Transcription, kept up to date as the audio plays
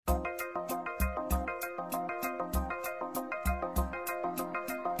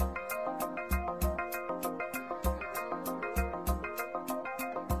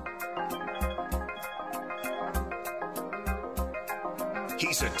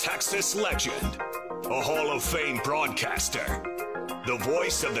He's a Texas legend, a Hall of Fame broadcaster, the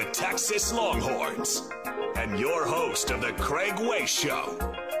voice of the Texas Longhorns, and your host of the Craig Way Show.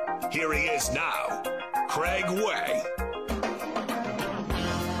 Here he is now, Craig Way.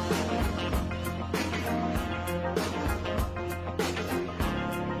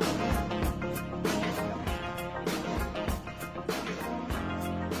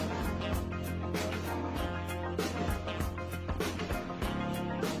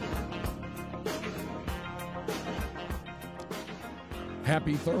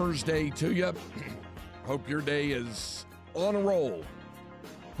 Happy Thursday to you. Hope your day is on a roll.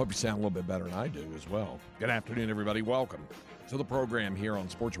 Hope you sound a little bit better than I do as well. Good afternoon, everybody. Welcome to the program here on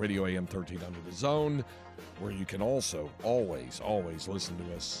Sports Radio AM 1300 The Zone, where you can also always listen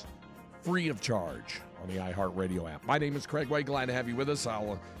to us free of charge on the iHeartRadio app. My name is Craig Way. Glad to have you with us.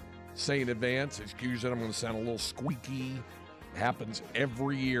 I'll say in advance, excuse that I'm going to sound a little squeaky. It happens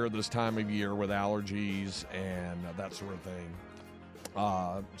every year this time of year with allergies and that sort of thing.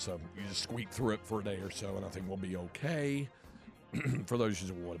 So you just squeak through it for a day or so, and I think we'll be okay. For those who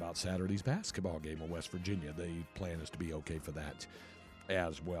say, what about Saturday's basketball game in West Virginia? The plan is to be okay for that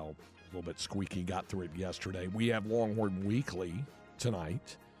as well. A little bit squeaky, got through it yesterday. We have Longhorn Weekly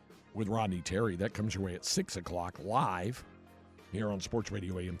tonight with Rodney Terry. That comes your way at 6 o'clock live here on Sports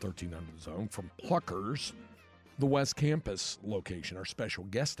Radio AM 1300 Zone from Pluckers, the West Campus location. Our special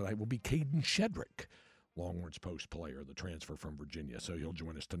guest tonight will be Caden Shedrick, Longhorns post player, the transfer from Virginia. So he'll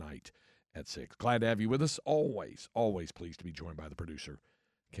join us tonight at 6. Glad to have you with us. Always pleased to be joined by the producer,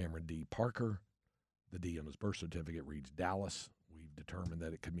 Cameron D. Parker. The D on his birth certificate reads Dallas. We've determined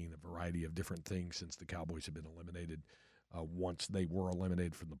that it could mean a variety of different things since the Cowboys have been eliminated once they were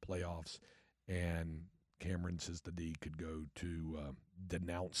eliminated from the playoffs. And Cameron says the D could go to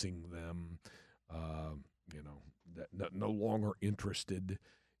denouncing them, no longer interested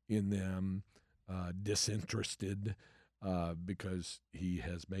in them, disinterested, because he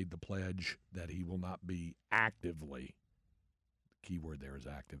has made the pledge that he will not be actively, the key word there is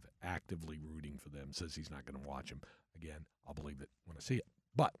actively rooting for them. Says he's not going to watch them. Again, I'll believe it when I see it.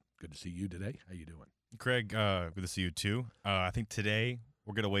 But good to see you today. How you doing? Craig, good to see you too. I think today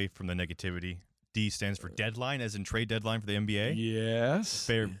we'll get away from the negativity. D stands for deadline, as in trade deadline for the NBA. Yes.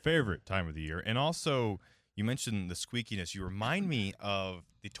 Favorite time of the year. And also, you mentioned the squeakiness. You remind me of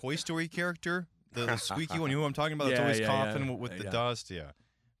the Toy Story character, the squeaky one. You know what I'm talking about? It's always coughing with the dust. Yeah.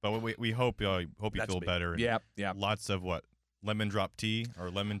 But we hope you feel better. Yeah. Lots of what? Lemon drop tea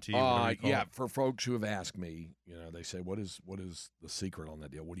or lemon tea? Yeah, for folks who have asked me, they say, what is the secret on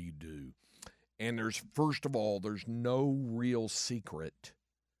that deal? What do you do? And first of all, there's no real secret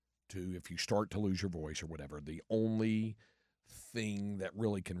to, if you start to lose your voice or whatever, the only thing that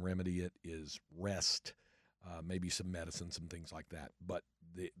really can remedy it is rest, maybe some medicine, some things like that. But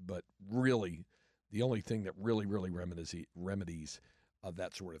really, the only thing that really remedies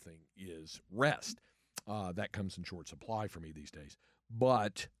that sort of thing is rest. That comes in short supply for me these days.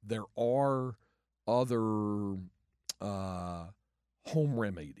 But there are other home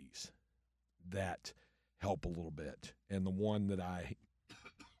remedies that help a little bit. And the one that I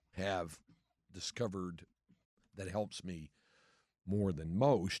have discovered that helps me more than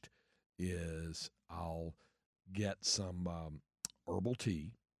most is I'll get some herbal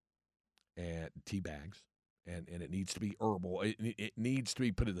tea and tea bags, and it needs to be herbal. It needs to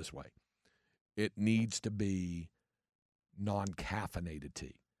be, put it this way, it needs to be non-caffeinated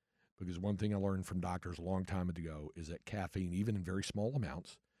tea. Because one thing I learned from doctors a long time ago is that caffeine, even in very small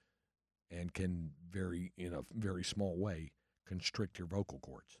amounts, and can in a very small way, constrict your vocal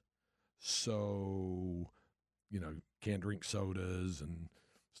cords. So, can't drink sodas and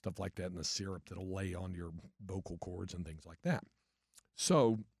stuff like that, and the syrup that'll lay on your vocal cords and things like that.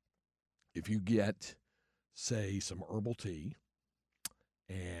 So if you get, say, some herbal tea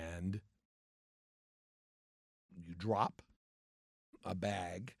and you drop a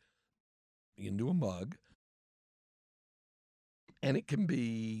bag into a mug, and it can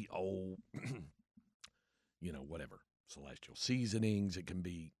be, whatever, Celestial Seasonings. It can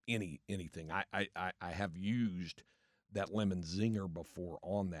be anything. I have used that lemon zinger before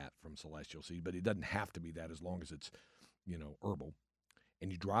on that from Celestial Seed, but it doesn't have to be that as long as it's, herbal.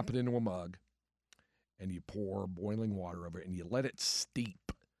 And you drop it into a mug, and you pour boiling water over it, and you let it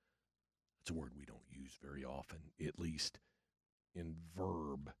steep. It's a word we don't use very often, at least in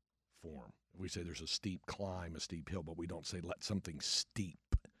verb form. We say there's a steep climb, a steep hill, but we don't say let something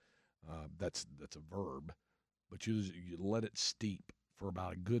steep. That's a verb. But you let it steep for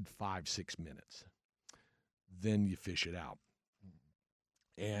about a good 5-6 minutes. Then you fish it out.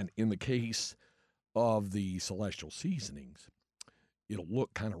 And in the case of the Celestial Seasonings, It'll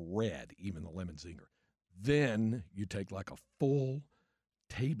look kind of red, even the lemon zinger. Then you take like a full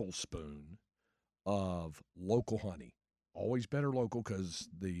tablespoon of local honey. Always better local because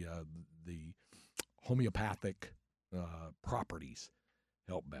the homeopathic properties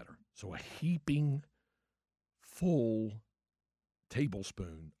help better. So a heaping full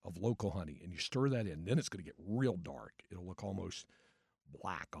tablespoon of local honey, and you stir that in. Then it's going to get real dark. It'll look almost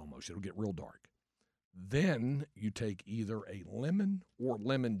black almost. It'll get real dark. Then you take either a lemon or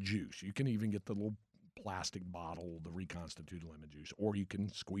lemon juice. You can even get the little plastic bottle, the reconstituted lemon juice, or you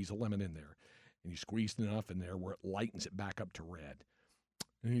can squeeze a lemon in there. And you squeeze enough in there where it lightens it back up to red.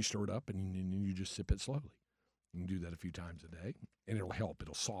 And you stir it up, and you just sip it slowly. You can do that a few times a day, and it'll help.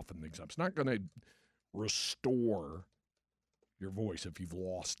 It'll soften things up. It's not going to restore your voice if you've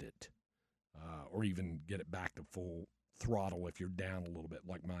lost it, or even get it back to full throttle if you're down a little bit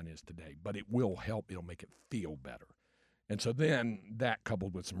like mine is today. But it will help. It'll make it feel better. And so then that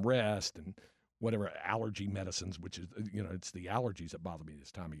coupled with some rest and whatever allergy medicines, which is, it's the allergies that bother me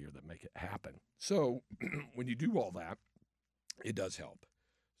this time of year that make it happen. So when you do all that, it does help.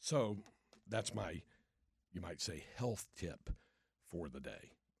 So that's my, you might say, health tip for the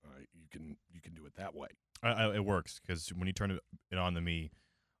day. You can do it that way. It works because when you turned it on to me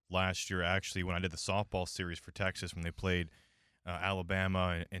last year, actually, when I did the softball series for Texas, when they played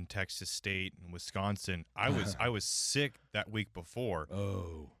Alabama and Texas State and Wisconsin, I was sick that week before.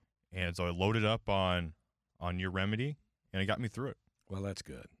 Oh. And so I loaded up on your remedy, and it got me through it. Well, that's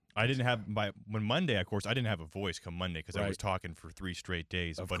good. I didn't have when Monday, of course, I didn't have a voice come Monday because I was talking for 3 straight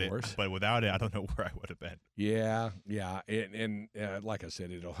days. Of course. But without it, I don't know where I would have been. Yeah. And like I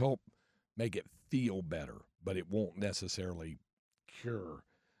said, it'll help make it feel better, but it won't necessarily cure,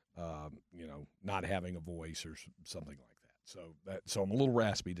 not having a voice or something like that. So I'm a little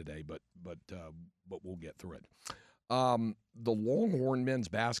raspy today, but we'll get through it. The Longhorn men's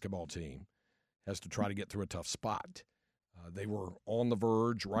basketball team has to try to get through a tough spot. They were on the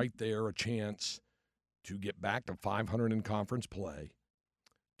verge, right there, a chance to get back to 500 in conference play,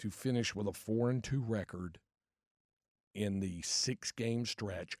 to finish with a 4-2 record in the 6-game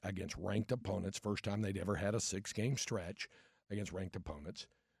stretch against ranked opponents. First time they'd ever had a 6-game stretch against ranked opponents.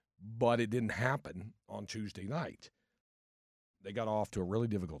 But it didn't happen on Tuesday night. They got off to a really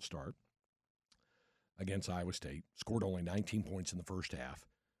difficult start against Iowa State, scored only 19 points in the first half,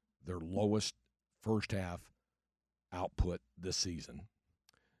 their lowest first half output this season.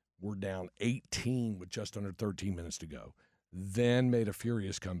 We're down 18 with just under 13 minutes to go. Then made a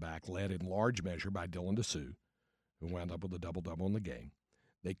furious comeback, led in large measure by Dylan DeSue, who wound up with a double-double in the game.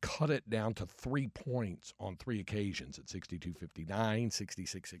 They cut it down to 3 points on 3 occasions at 62-59,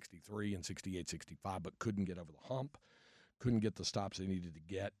 66-63, and 68-65, but couldn't get over the hump, couldn't get the stops they needed to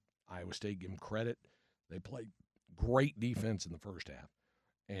get. Iowa State, give them credit. They played great defense in the first half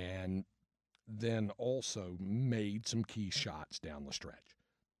and then also made some key shots down the stretch.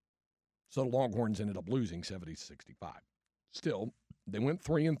 So the Longhorns ended up losing 70-65. Still, they went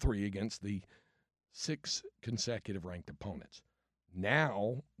 3-3 against the 6 consecutive ranked opponents.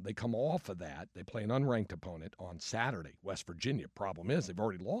 Now they come off of that. They play an unranked opponent on Saturday, West Virginia. Problem is they've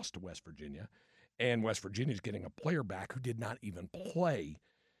already lost to West Virginia, and West Virginia's getting a player back who did not even play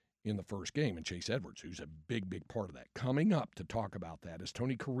in the first game, and Chase Edwards, who's a big, big part of that. Coming up to talk about that is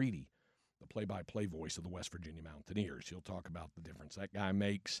Tony Caridi, the play-by-play voice of the West Virginia Mountaineers. He'll talk about the difference that guy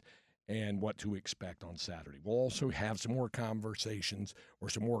makes and what to expect on Saturday. We'll also have some more conversations or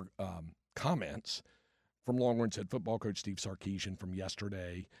some more comments from Longhorns head football coach Steve Sarkisian from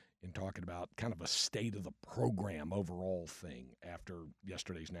yesterday in talking about kind of a state of the program overall thing after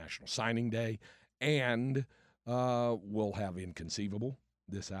yesterday's National Signing Day. And we'll have Inconceivable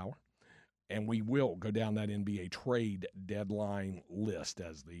this hour. And we will go down that NBA trade deadline list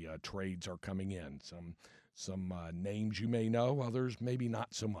as the trades are coming in. Some names you may know, others maybe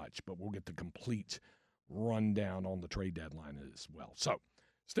not so much, but we'll get the complete rundown on the trade deadline as well. So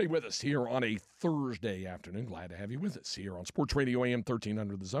stay with us here on a Thursday afternoon. Glad to have you with us here on Sports Radio AM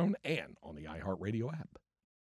 1300 The Zone and on the iHeartRadio app.